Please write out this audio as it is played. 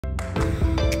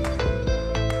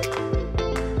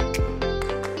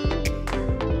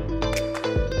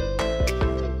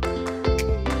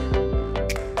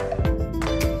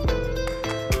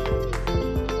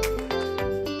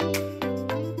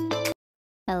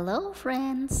Hello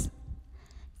friends!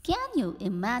 Can you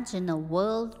imagine a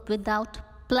world without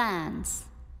plants?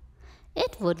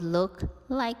 It would look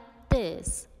like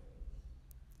this.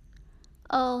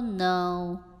 Oh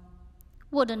no!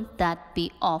 Wouldn't that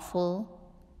be awful?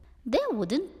 There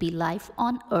wouldn't be life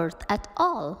on Earth at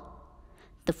all.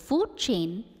 The food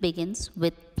chain begins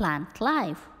with plant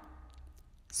life.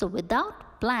 So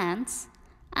without plants,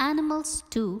 animals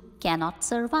too cannot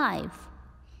survive.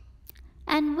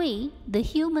 And we, the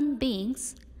human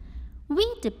beings, we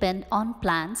depend on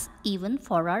plants even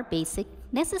for our basic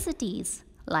necessities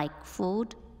like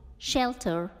food,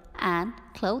 shelter, and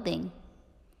clothing.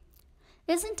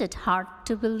 Isn't it hard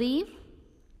to believe?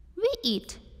 We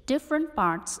eat different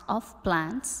parts of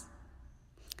plants.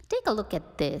 Take a look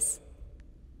at this.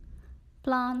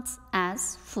 Plants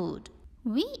as food.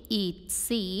 We eat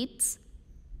seeds,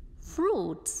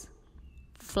 fruits,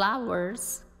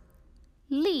 flowers,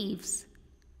 leaves,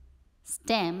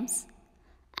 stems,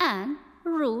 and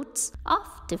roots of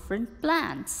different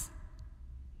plants.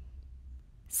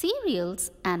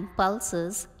 Cereals and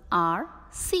pulses are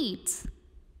seeds.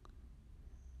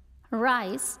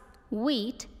 Rice,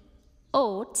 wheat,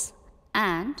 oats,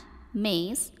 and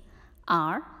maize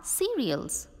are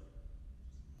cereals.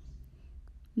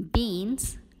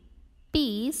 Beans,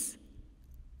 peas,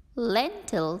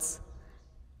 lentils,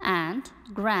 and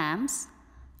grams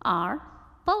are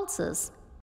pulses.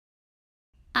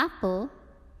 Apple,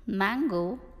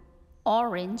 mango,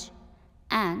 orange,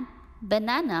 and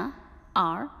banana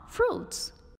are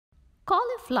fruits.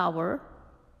 Cauliflower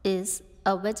is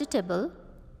a vegetable,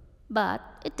 but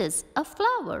it is a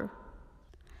flower.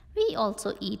 We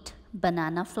also eat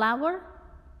banana flower.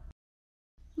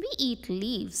 We eat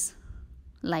leaves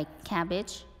like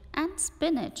cabbage and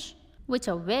spinach, which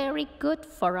are very good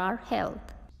for our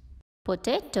health.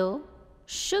 Potato,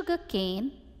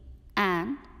 sugarcane,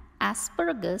 and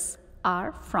asparagus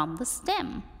are from the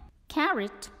stem.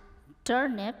 Carrot,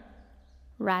 turnip,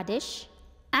 radish,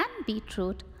 and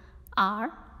beetroot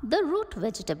are the root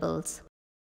vegetables.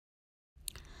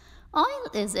 Oil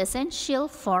is essential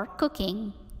for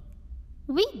cooking.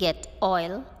 We get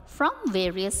oil from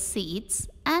various seeds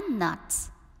and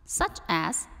nuts such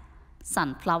as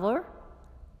sunflower,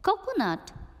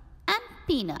 coconut, and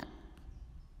peanut.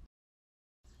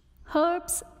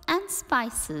 Herbs and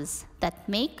spices that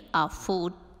make our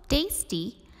food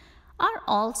tasty are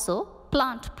also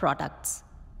plant products.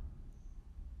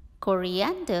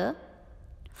 Coriander,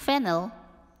 fennel,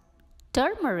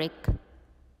 turmeric,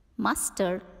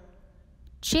 mustard,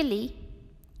 chili,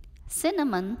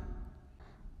 cinnamon,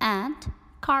 and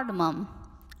cardamom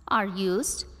are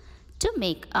used to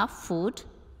make our food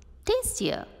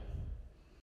tastier.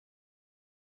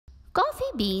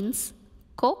 Coffee beans,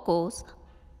 cocoa,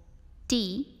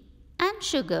 tea, and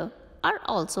sugar are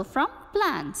also from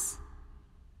plants.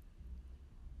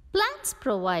 Plants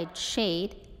provide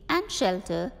shade and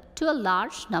shelter to a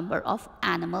large number of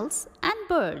animals and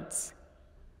birds.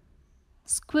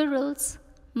 Squirrels,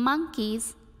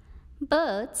 monkeys,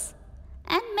 birds,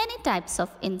 and many types of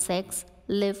insects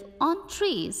live on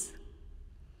trees.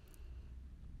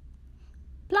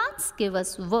 Plants give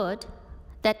us wood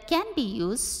that can be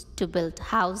used to build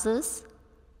houses,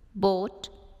 boat,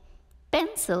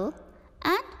 pencil,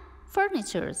 and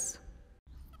furnitures.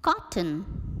 Cotton.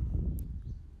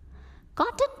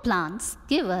 Cotton plants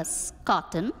give us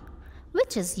cotton,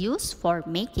 which is used for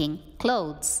making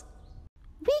clothes.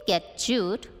 We get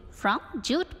jute from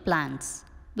jute plants,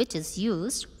 which is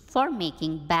used for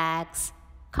making bags,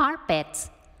 carpets,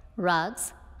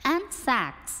 rugs, and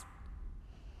sacks.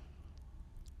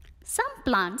 Some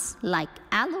plants like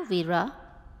aloe vera,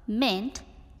 mint,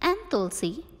 and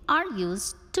tulsi are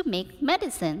used to make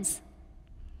medicines.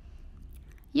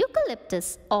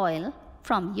 Eucalyptus oil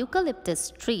from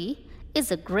eucalyptus tree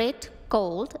is a great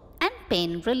cold and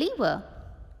pain reliever.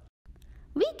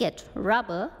 We get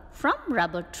rubber from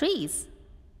rubber trees.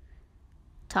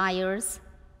 Tires,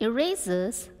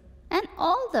 erasers, and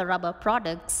all the rubber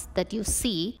products that you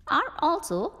see are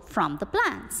also from the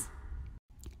plants.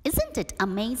 Isn't it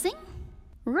amazing?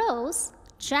 Rose,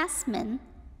 jasmine,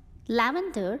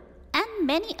 lavender, and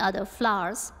many other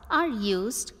flowers are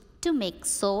used to make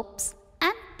soaps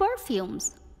and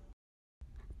perfumes.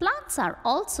 Plants are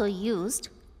also used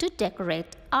to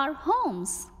decorate our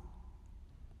homes.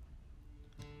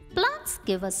 Plants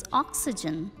give us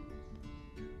oxygen.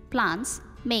 Plants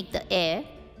make the air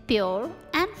pure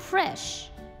and fresh.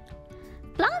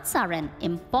 Plants are an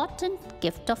important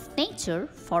gift of nature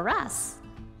for us.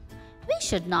 We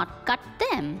should not cut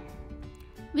them.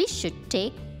 We should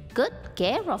take good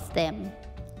care of them.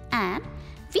 And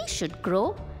we should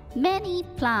grow many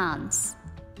plants.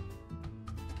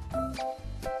 you.